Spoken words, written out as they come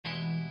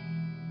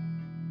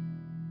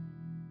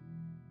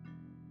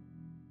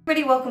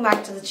Everybody, welcome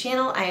back to the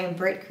channel. I am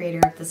Britt, creator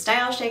of the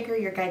StyleShaker,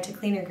 your guide to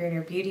cleaner, greener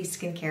beauty,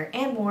 skincare,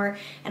 and more.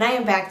 And I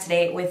am back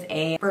today with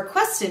a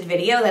requested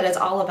video that is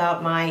all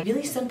about my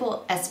really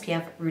simple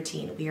SPF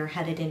routine. We are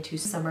headed into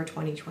summer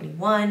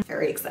 2021.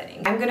 Very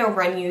exciting. I'm gonna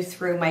run you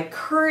through my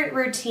current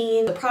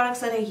routine, the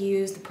products that I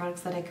use, the products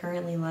that I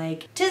currently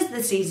like. 'Tis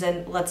the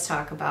season, let's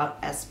talk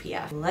about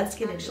SPF. Let's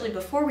get into it.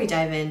 Before we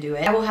dive into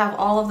it, I will have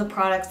all of the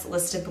products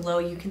listed below.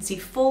 You can see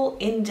full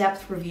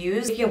in-depth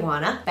reviews if you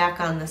wanna back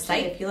on the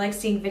site. If you like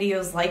seeing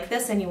videos like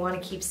this and you want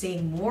to keep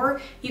seeing more,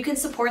 you can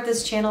support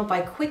this channel by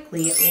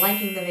quickly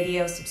liking the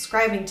video,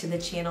 subscribing to the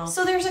channel.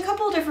 So there's a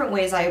couple different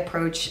ways I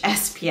approach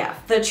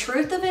SPF. The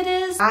truth of it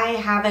is, I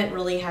haven't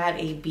really had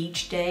a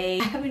beach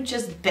day. I haven't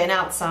just been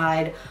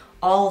outside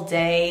all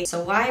day.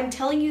 So why I'm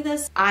telling you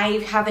this,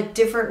 I have a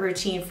different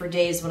routine for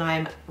days when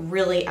I'm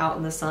really out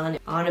in the sun,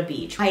 on a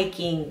beach,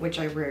 hiking, which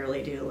I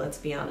rarely do, let's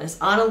be honest,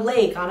 on a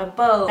lake, on a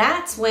boat.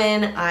 That's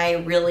when I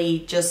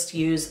really just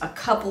use a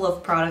couple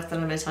of products that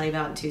I'm gonna tell you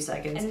about in 2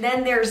 seconds. And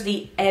then there's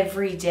the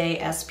everyday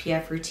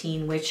SPF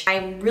routine, which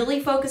I'm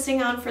really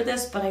focusing on for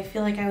this, but I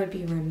feel like I would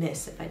be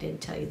remiss if I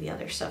didn't tell you the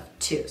other stuff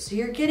too. So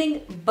you're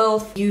getting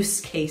both use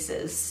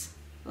cases.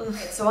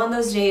 So on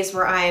those days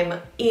where I'm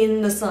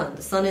in the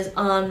sun is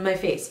on my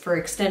face for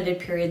extended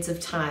periods of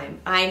time.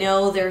 I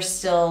know there's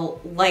still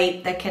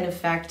light that can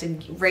affect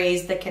and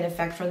rays that can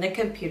affect from the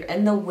computer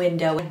and the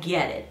window.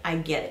 I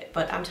get it.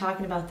 But I'm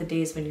talking about the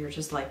days when you're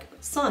just like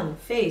sun,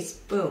 face,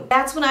 boom.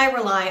 That's when I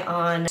rely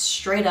on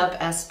straight up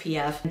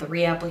SPF, the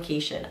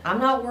reapplication. I'm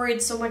not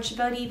worried so much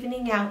about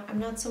evening out. I'm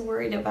not so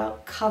worried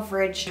about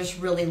coverage,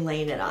 just really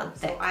laying it on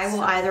thick. So I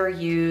will either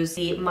use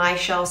the My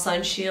Shell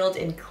Sun Shield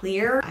in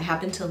clear. I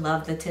happen to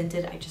love the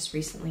tinted. I just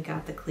recently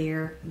got the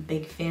clear.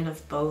 Big fan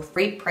of both.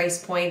 Great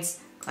price points.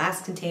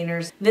 Glass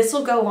containers. This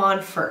will go on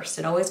first.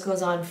 It always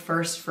goes on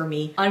first for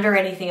me under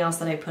anything else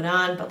that I put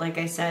on. But like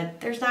I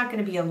said, there's not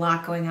going to be a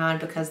lot going on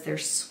because they're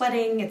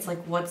sweating. It's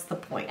like, what's the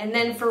point? And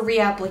then for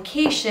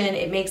reapplication,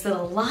 it makes it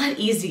a lot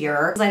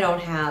easier because I don't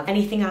have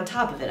anything on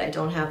top of it. I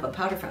don't have a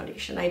powder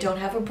foundation. I don't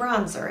have a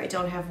bronzer. I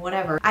don't have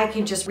whatever. I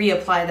can just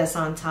reapply this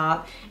on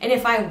top. And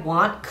if I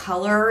want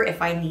color,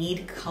 if I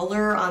need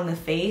color on the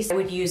face, I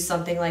would use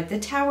something like the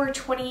Tower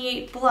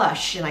 28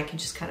 blush and I can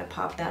just kind of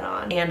pop that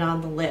on. And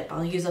on the lip,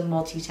 I'll use a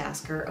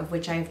multitasker, of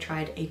which I've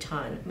tried a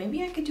ton.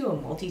 Maybe I could do a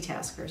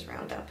multitaskers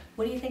roundup.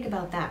 What do you think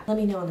about that? Let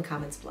me know in the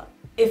comments below.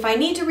 If I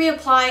need to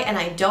reapply and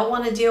I don't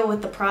want to deal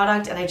with the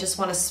product and I just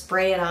want to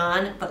spray it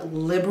on, but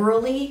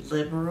liberally,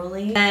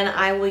 then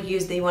I will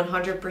use the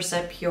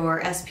 100%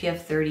 pure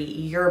SPF 30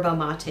 Yerba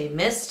Mate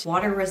Mist.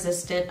 Water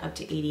resistant up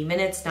to 80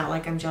 minutes. Not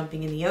like I'm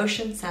jumping in the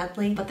ocean,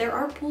 sadly, but there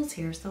are pools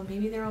here, so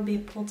maybe there will be a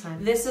pool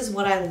time. This is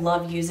what I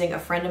love using. A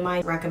friend of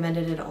mine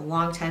recommended it a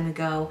long time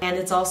ago, and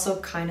it's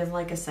also kind of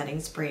like a setting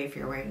spray if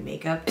you're wearing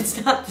makeup.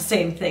 It's not the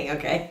same thing,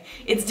 okay?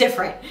 It's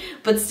different,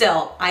 but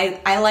still,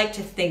 I like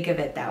to think of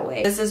it that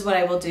way. This is what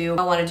I will do.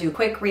 I want to do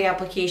quick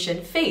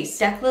reapplication. Face,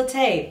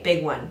 décolleté,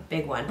 big one.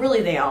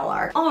 Really, they all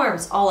are.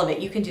 Arms, all of it.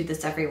 You can do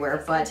this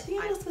everywhere, but to be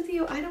honest with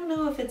you, I don't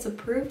know if it's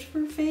approved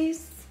for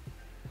face.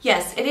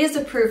 Yes, it is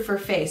approved for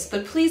face,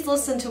 but please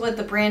listen to what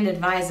the brand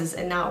advises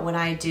and not what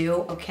I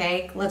do,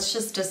 okay? Let's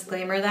just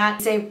disclaimer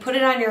that. Say put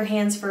it on your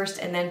hands first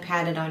and then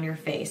pat it on your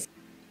face.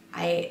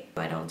 I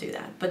don't do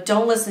that, but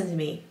don't listen to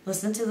me.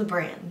 Listen to the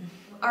brand.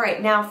 All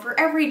right, now for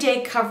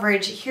everyday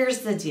coverage, here's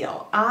the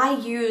deal. I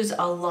use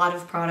a lot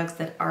of products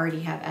that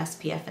already have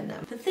SPF in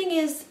them. The thing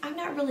is, I'm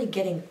not really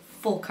getting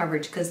full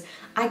coverage because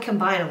I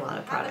combine a lot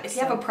of products. If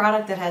you have a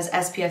product that has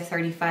SPF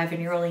 35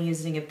 and you're only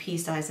using a pea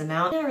size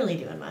amount, not really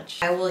doing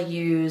much. I will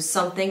use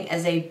something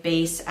as a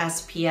base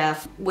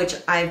SPF, which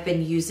I've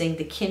been using,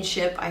 the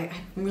Kinship. I'm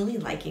really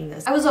liking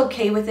this. I was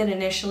okay with it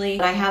initially,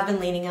 but I have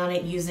been leaning on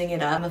it, using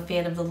it up. I'm a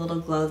fan of the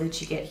little glow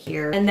that you get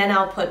here. And then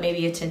I'll put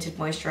maybe a tinted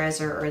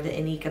moisturizer or the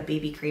Inika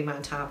BB cream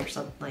on top or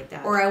something like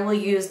that. Or I will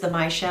use the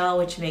My Shell,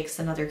 which makes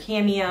another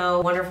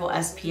cameo, wonderful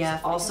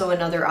SPF. Also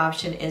another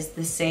option is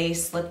the Say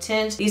Slip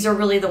Tint. These are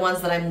really the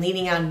ones that I'm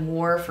leaning on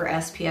more for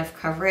SPF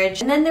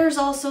coverage. And then there's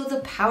also the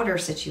powder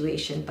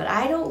situation, but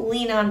I don't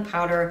lean on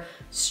powder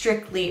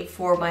strictly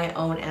for my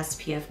own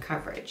SPF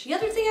coverage. The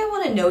other thing I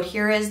want to note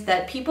here is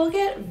that people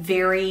get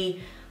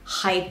very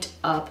hyped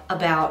up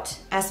about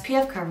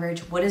SPF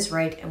coverage, what is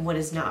right and what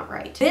is not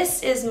right.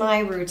 This is my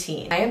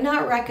routine. I am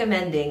not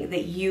recommending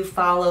that you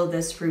follow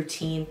this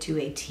routine to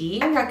a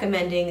T. I'm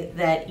recommending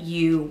that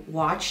you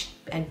watch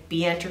and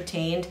be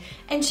entertained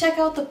and check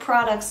out the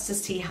products to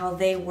see how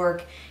they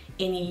work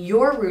in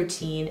your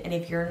routine. And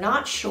if you're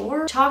not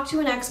sure, talk to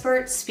an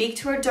expert, speak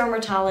to a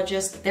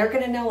dermatologist. They're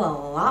gonna know a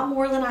lot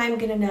more than I'm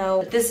gonna know.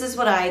 But this is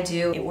what I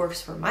do. It works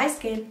for my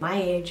skin,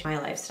 my age, my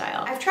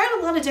lifestyle. I've tried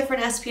a lot of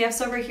different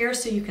SPFs over here,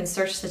 so you can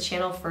search the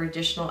channel for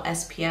additional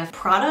SPF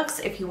products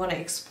if you wanna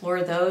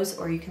explore those,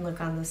 or you can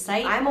look on the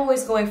site. I'm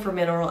always going for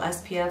mineral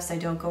SPFs. I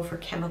don't go for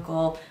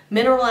chemical.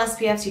 Mineral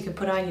SPFs you can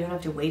put on, you don't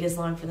have to wait as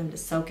long for them to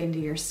soak into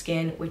your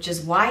skin, which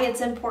is why it's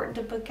important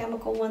to put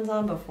chemical ones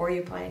on before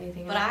you apply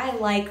anything else. But I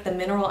like like the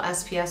mineral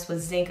SPFs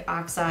with zinc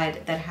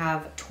oxide that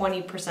have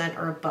 20%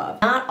 or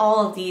above. Not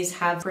all of these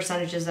have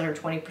percentages that are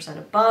 20%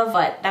 above,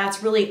 but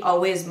that's really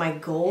always my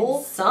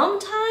goal.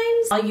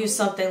 Sometimes I'll use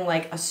something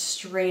like a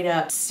straight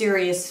up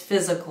serious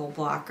physical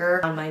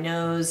blocker on my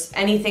nose.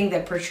 Anything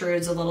that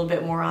protrudes a little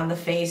bit more on the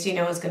face, you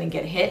know, is gonna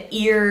get hit.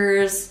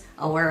 Ears,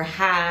 I'll wear a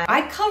hat.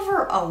 I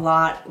cover a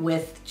lot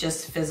with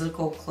just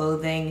physical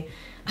clothing.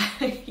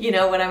 You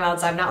know, when I'm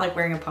outside, I'm not like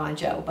wearing a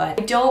poncho,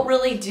 but I don't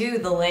really do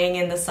the laying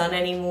in the sun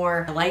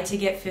anymore. I like to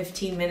get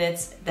 15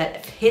 minutes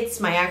that hits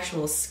my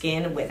actual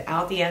skin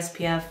without the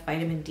SPF,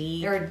 vitamin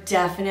D. There are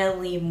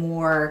definitely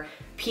more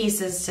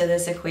pieces to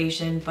this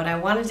equation, but I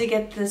wanted to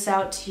get this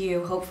out to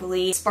you.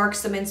 Hopefully spark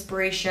some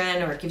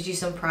inspiration or it gives you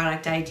some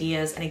product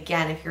ideas. And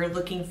again, if you're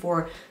looking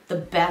for the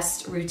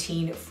best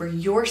routine for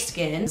your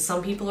skin,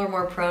 some people are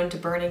more prone to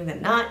burning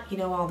than not, you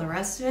know, all the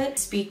rest of it.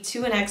 Speak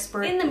to an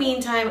expert. In the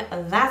meantime,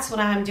 that's what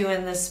I'm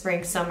doing this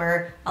spring,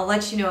 summer. I'll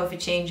let you know if it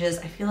changes.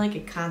 I feel like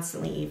it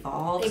constantly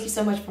evolves. Thank you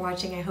so much for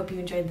watching. I hope you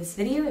enjoyed this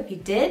video. If you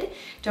did,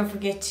 don't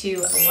forget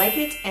to like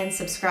it and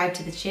subscribe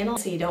to the channel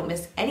so you don't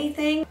miss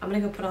anything. I'm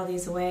gonna go put all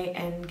these away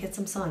and get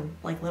some sun.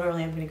 Like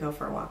literally, I'm gonna go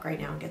for a walk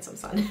right now and get some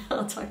sun.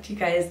 I'll talk to you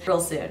guys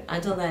real soon.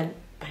 Until then,